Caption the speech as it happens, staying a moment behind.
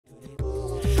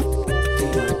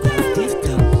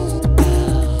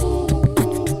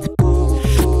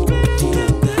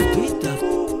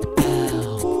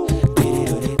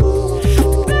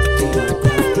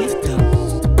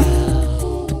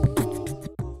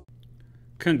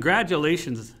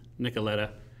Congratulations,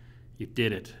 Nicoleta. You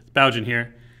did it. Bowden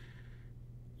here.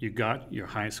 You got your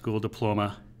high school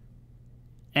diploma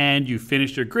and you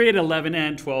finished your grade 11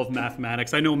 and 12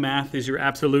 mathematics. I know math is your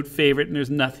absolute favorite and there's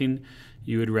nothing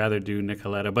you would rather do,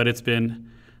 Nicoleta, but it's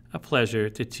been a pleasure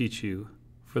to teach you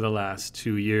for the last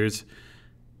 2 years.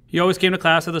 You always came to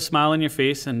class with a smile on your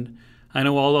face, and I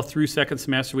know all through second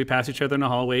semester we passed each other in the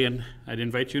hallway and I'd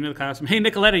invite you into the classroom. Hey,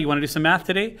 Nicoleta, you want to do some math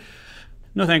today?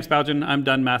 No thanks, Bowden. I'm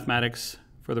done mathematics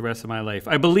for the rest of my life,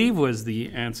 I believe was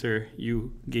the answer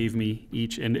you gave me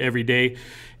each and every day.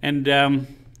 And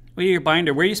your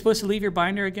binder, where are you supposed to leave your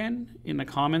binder again? In the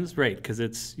commons? Right,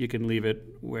 because you can leave it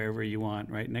wherever you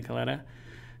want, right, Nicoleta?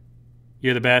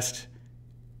 You're the best.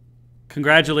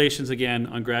 Congratulations again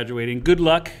on graduating. Good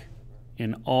luck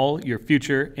in all your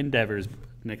future endeavors,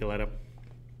 Nicoleta.